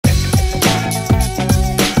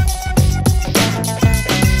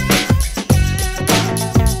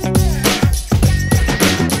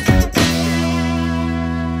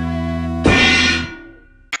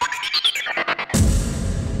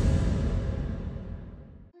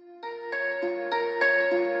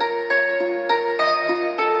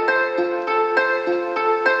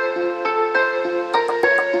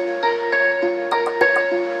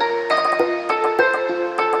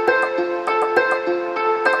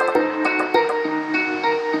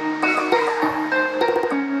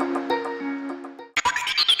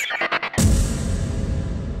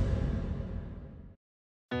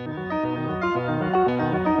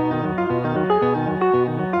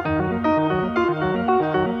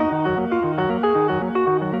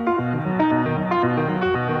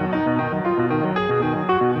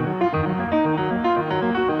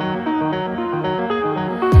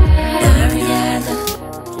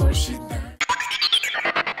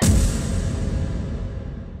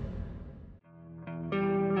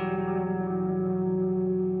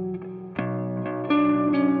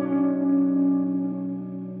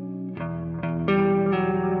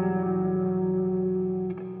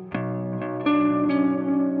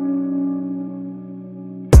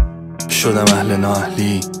شدم اهل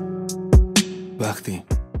نااهلی وقتی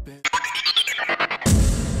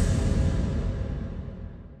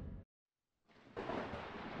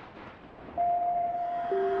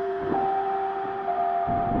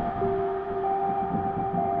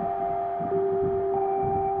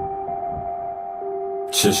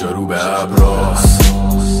چشا رو به ابراست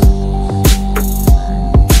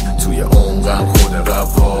توی عمقم خود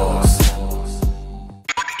قواست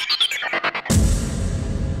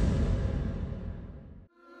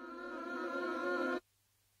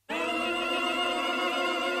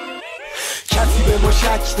کسی به ما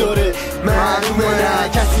شک داره معلومه نه،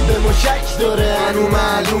 کسی به ما شک داره هنو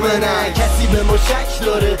معلومه نه، کسی به ما شک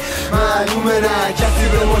داره معلومه نه، کسی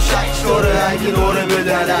به ما شک داره اگه دوره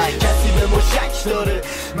بدنه، کسی به ما شک داره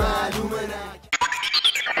معلومه نه.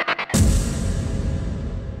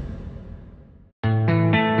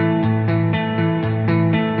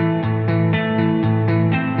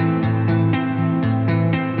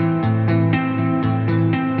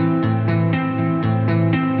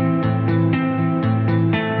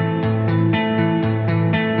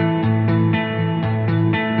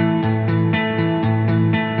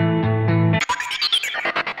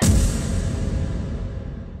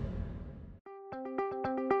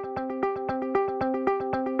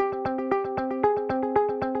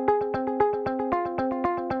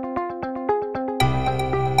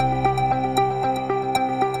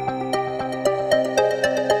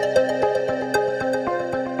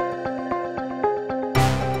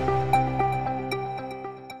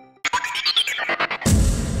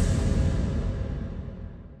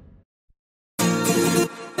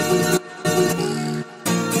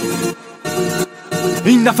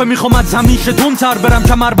 این دفعه میخوام از همیشه دونتر برم،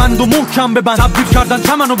 کمربند و محکم ببند. تبدیل کردن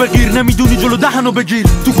چمنو بگیر، نمیدونی جلو دهنو بگیر.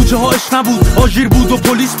 تو کوچه ها عشق نبود، آژیر بود و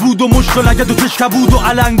پلیس بود و مشت و لگد و تشکه بود و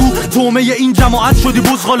علنگو. تومه این جماعت شدی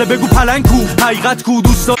بزغاله، بگو پلنگ کو، حقیقت کو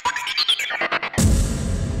دوستا.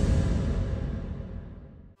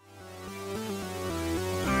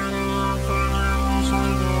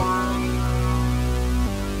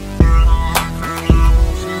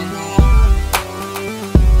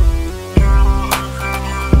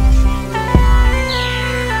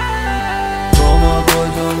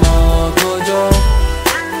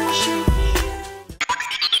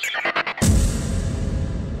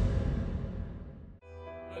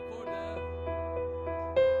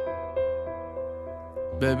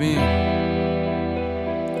 ببین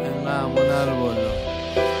اینقدر نرو بالا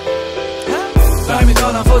رای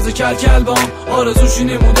میدادم فاز کل بام، آرزوشی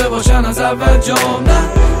نموده باشن از اول جام. نه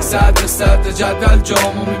صد جدول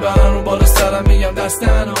جامو میبرن رو بالا سرم، میگم دست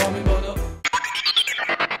انامی بالا.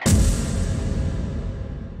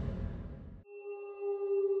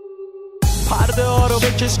 پرده ها رو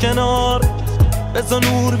بکش کنار، بذار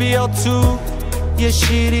نور بیاد تو، یه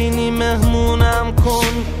شیرینی مهمونم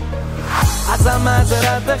کن. ازم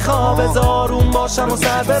معذرت بخوا، بذار آروم باشم و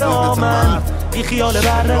سر برامن. بی خیال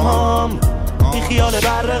بره هام، بی خیال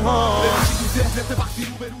بره هام.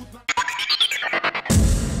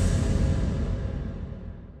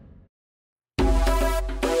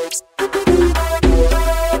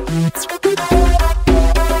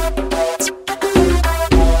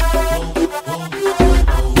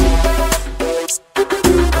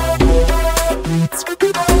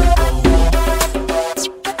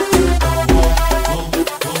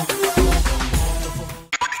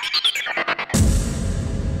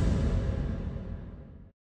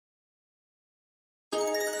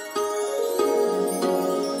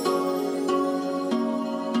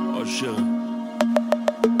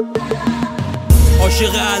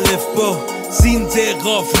 عاشق الف با سینت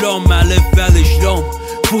قافلام ملف بلشلام.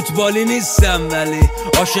 فوتبالی نیستم ولی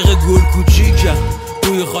عاشق گل کوچیکم،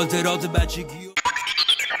 روی خاطرات بچگی.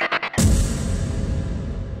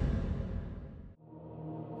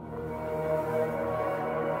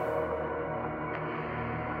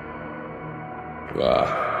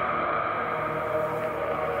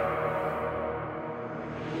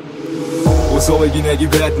 اوزا بگی نگی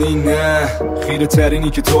بد نی نه، خیره ترینی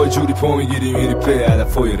که تو جوری پا میگیری میری په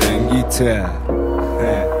علفای رنگی تر.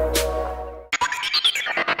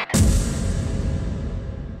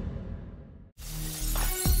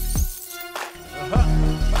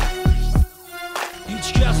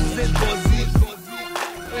 هیچ کس زد بازی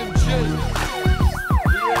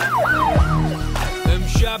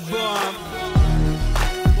امشب با هم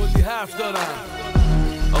بودی حرف دارم.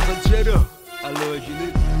 آقا چرا؟ الله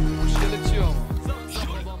وکیلی مشکل چی آما؟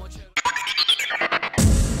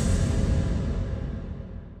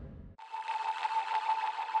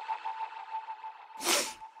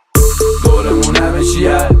 دورمون همه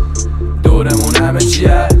چیه، دورمون همه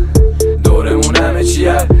چیه، دورمون همه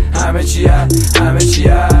چیه، همه همه چیه همه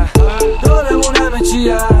چیه دورمون همه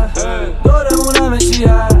چیه دورمون همه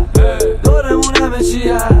چیه دورمون همه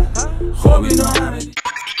چیه خب اینا همه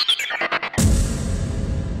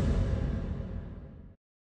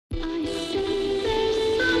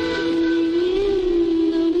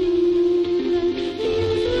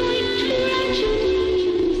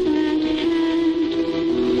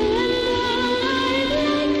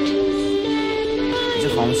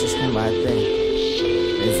خاموشش کن باید بریم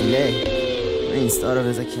رزیله اینستا رو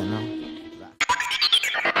بذار کنار.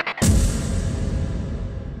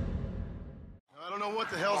 I don't know what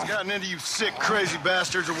the hell's gotten into you sick, crazy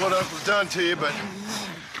bastards or what was done to you, but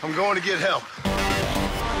I'm going to get help.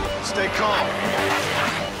 Stay calm.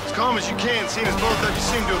 As calm as you can, seeing as both of you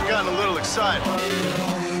seem to have gotten a little excited.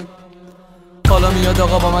 حالا میاد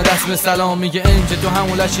آقا با من دست به سلام میگه اینجا تو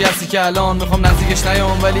همون لشی هستی که الان میخوام نزدیکش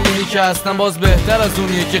نیام، ولی اینی که هستم باز بهتر از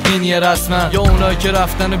اونیه که قینیه رسما، یا اونایی که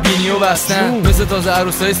رفتن و بینی و بستن مثل تازه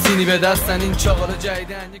عروسای سینی به دستن. این چاقال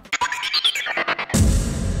جدیدن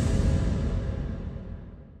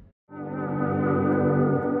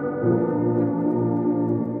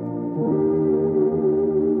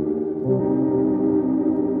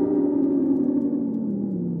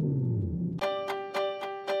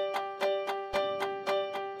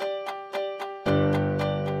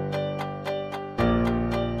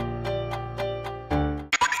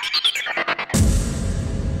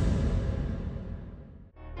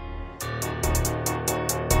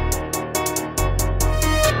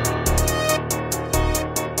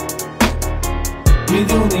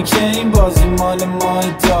میدونی که این بازی مال ما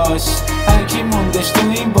داشت، هر کی موندش تو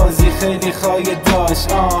این بازی خیلی خواهی داشت.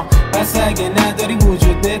 پس اگه نداری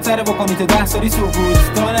وجود بهتره بکنی تا 10 سالی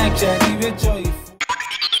سکوت تا نکردی به جایی.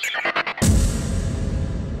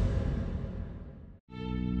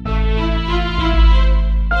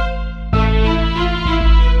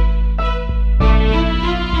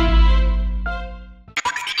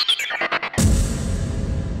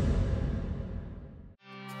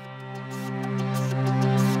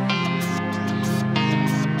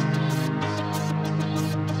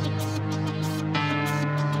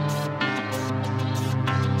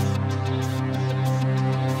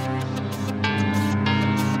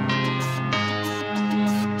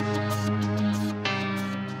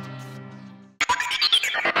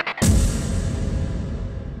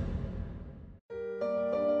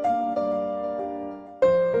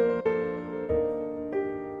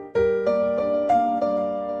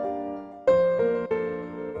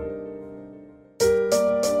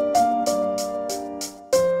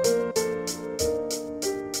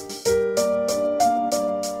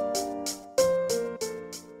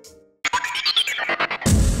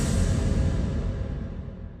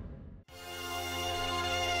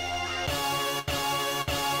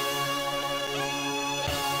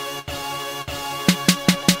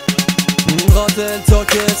 قاتل تا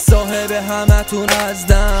که صاحب همتون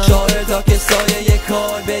ازدم، شاعر تا که سایه یک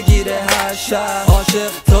کار بگیره هر شب،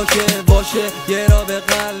 عاشق تا که باشه یه را به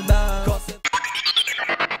قلبم.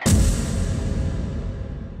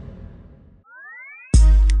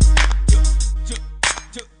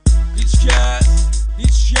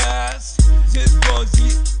 هیچ کس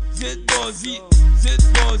زد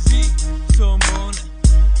بازی سامانه.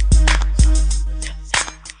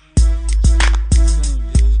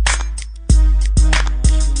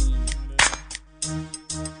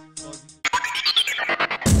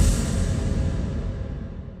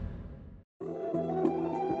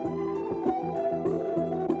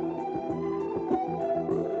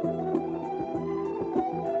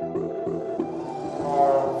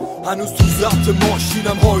 هنوز تو ضبط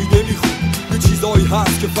ماشینم هایده میخون، یه چیزایی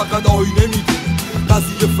هست که فقط آینه میدونه.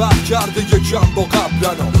 قضیه فرق کرده یکم با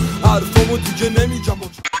قبلنا، حرفامو دیگه نمیگم.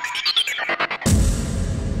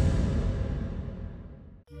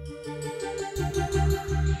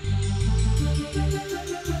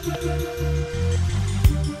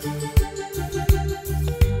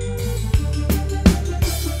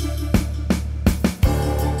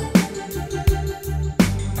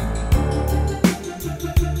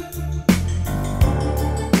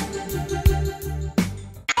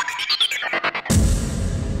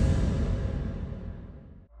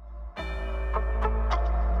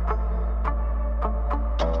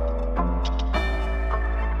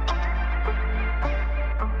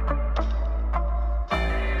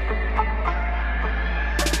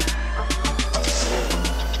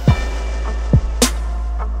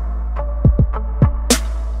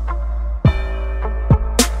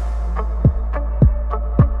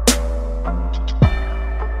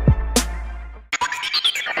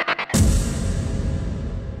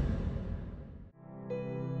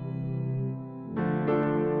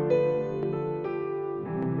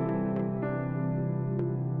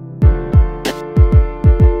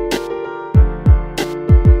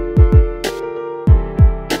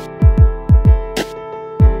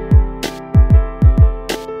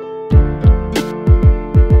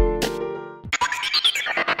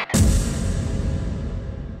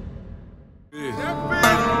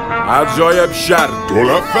 عجایب شر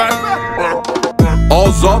دولفن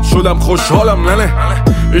آزاد شدم خوشحالم ننه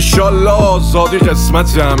ایشالله آزادی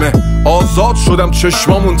قسمت همه آزاد شدم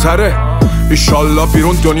چشمامون تره ایشالله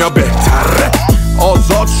بیرون دنیا بهتره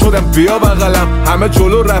آزاد شدم بیا بغلم همه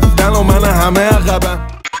جلو رفتن و من همه عقبم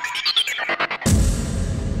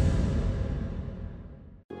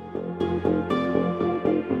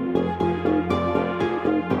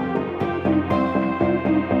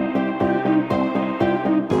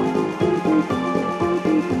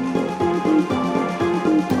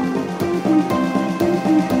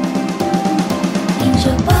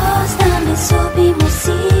اینجا باز دم صبحی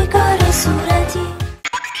موسیقار صورتی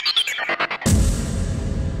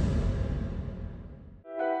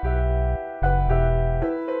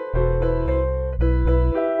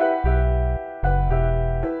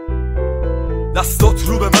دستات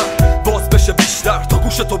رو به من باز بشه بیشتر تا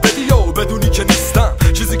گوشتو بدی و بدونی که نیستم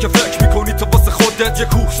چیزی که فکر میکنی تو واسه خودت یه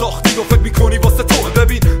کوه ساختی و فکر میکنی واسه تو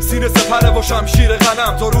ببین سینه سپره و شمشیر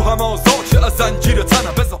غنم تا روحم آزاد شه از زنجیر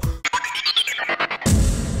تنم بزا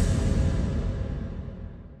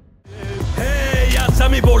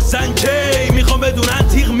میپرسن کی میخوام بدونن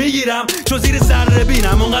تیغ میگیرم چو زیر ذره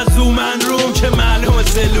بینم اونقدر زومن روم که معلوم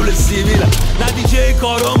سلول سیبیلم نتیجه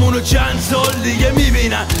کارامونو چند سال دیگه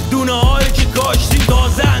میبینن دونه هایی که کاشتیم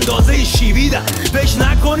تازه اندازه شیویدن بهش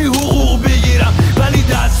نکنی حقوق بگیرم ولی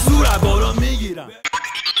دستور بالا میگیرم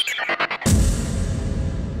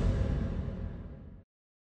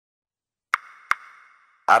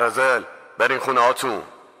عرازل برین خونه هاتون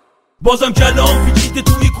بازم کلام پیچیده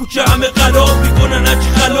توی کوچه همه قلاب میکنن هرچی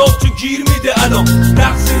خلاف چون گیر میده الان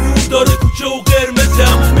نقص نور داره کوچه و قرمزه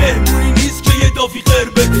همون مهمونی نیست که یه دافی قر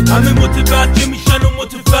بده همه متوجه میشن و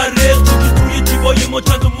متفرق چون که توی جیبای ما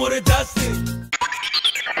چند مورد دسته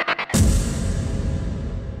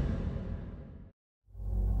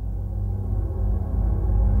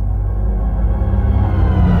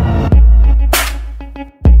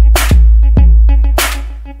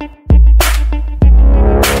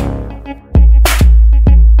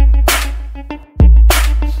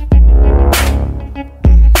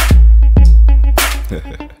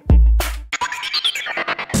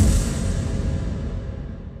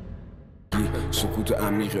سکوت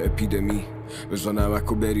عمیق اپیدمی بزا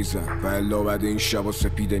نمک و بریزم و الا بعد این شبا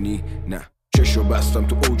سپیدنی نه چشو بستم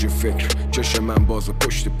تو اوج فکر چش من باز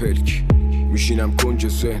پشت پلک میشینم کنج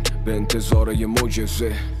ذهن به انتظار یه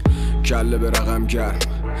معجزه کله به رقم گرم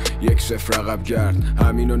 1-0 عقب گرد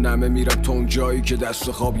همینو نمه میرم تا اون جایی که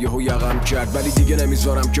دست خواب یهو یقم کرد ولی دیگه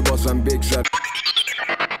نمیذارم که بازم بگذر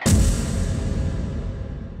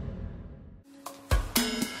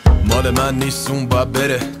مال من نیست اون باید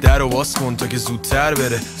بره در و باز کن تا که زودتر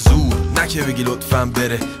بره زور نکه بگی لطفاً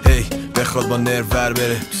بره هی بخواد با نرو ور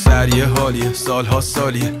بره تو سر یه حالیه سالها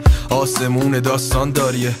سالیه آسمون داستان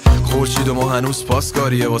داریه خورشید و ما هنوز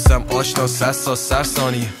پاسکاریه واسم آشنا 100 سال سر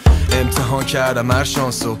ثانیه امتحان کردم هر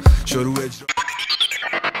شانسو شروع اجرا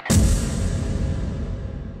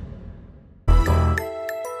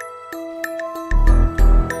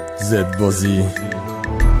زد بازی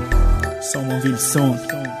سامان ویلسون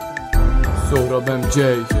سهراب ام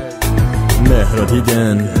جی مهرا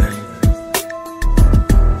دیدن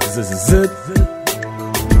زد زد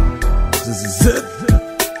زد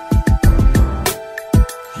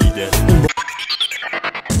دیدن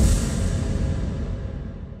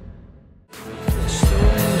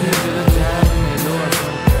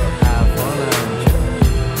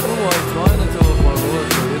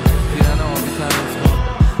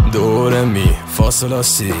دوره می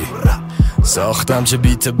فاصلاسی ساختم چه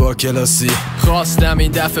بیت با کلاسی خواستم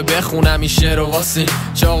این دفعه بخونم این شعر و واسین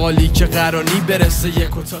چاقالی که قرانی برسه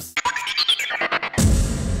یک و تاست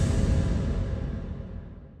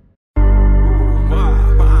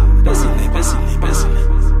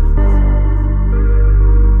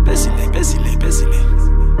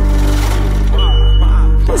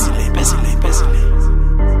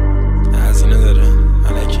از اینه داره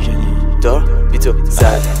علکی کنی دار بیتو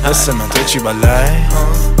زد مثل من تو چی بالای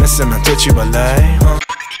مثل من تو چی بالای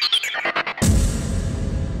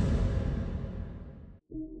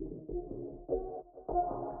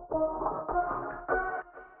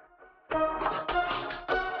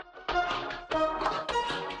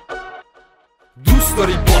دوست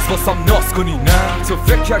داری باز واسم ناز کنی نه تو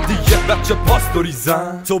فکر کردی یه بچه پاس داری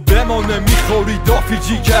زن تو به ما نمیخوری دافی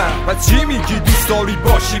جیگر و چی میگی دوست داری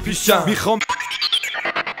باشی پیشم میخوام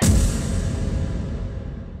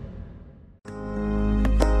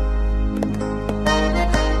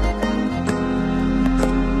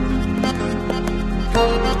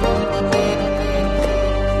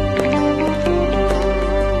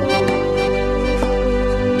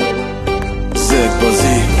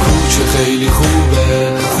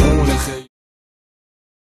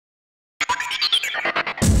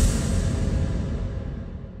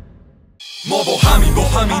ما با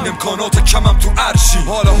همین امکانات کمم تو عرشی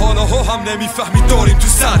حالا ها هم نمیفهمی داریم تو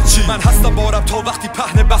سرچی من هستم بارم تا وقتی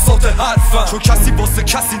پهن بساط حرفم چون کسی واسه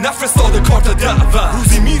کسی نفرستاده کارت دعوت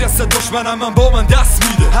روزی میرسه دشمنم من با من دست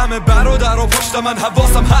میده همه برادر و پشت من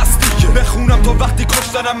حواسم هست دیگه بخونم تا وقتی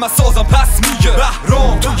کشتنم من سازم پس میگه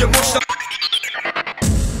بهرام توی مشتم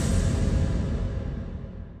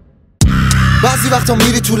بعضی وقتا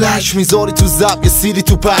میری تو لک میذاری تو زب یه سیری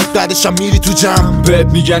تو پک بعدشم میری تو جمع بهت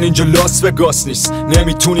میگن اینجا لاس وگاس نیست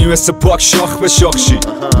نمیتونی مثل پاک شاخ به شاخشی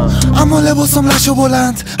اما لباسم لش و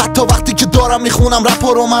بلند حتی وقتی که دارم میخونم رپ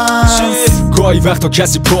و رومنس گاهی وقتا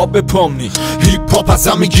کسی پاپ به پام نی هیپ هاپ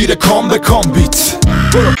ازم میگیره کام به کام بیت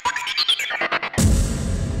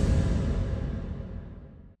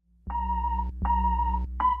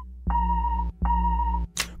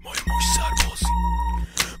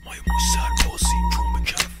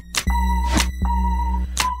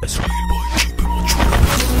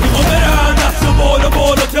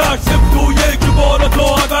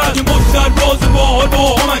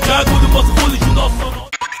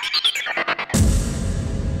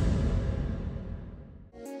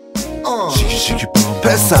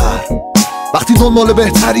پسر وقتی دنبال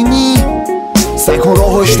بهترینی سعی کن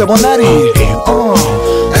راه و اشتباه نری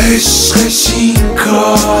عشقش این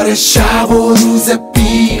کار شب و روز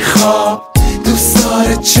بیخواب دوست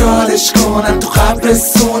داره چالش کنن تو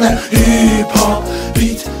قبرستونه هیپ هاپ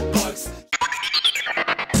بیت باکس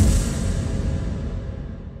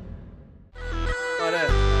آره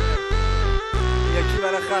یکی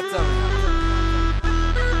برای ختم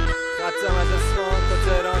از اصفهان تا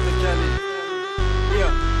تهران به کلی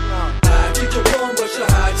بیا هرچی که بام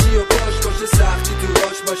باشه هرچی و باش باشه سختی تو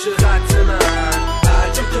باش باشه خط من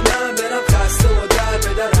هرچی که من برم خسته و در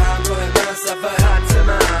بدر همراه من سفر خط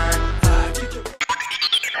من هرچی که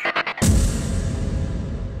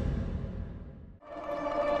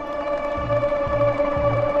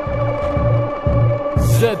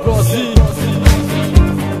زد بازی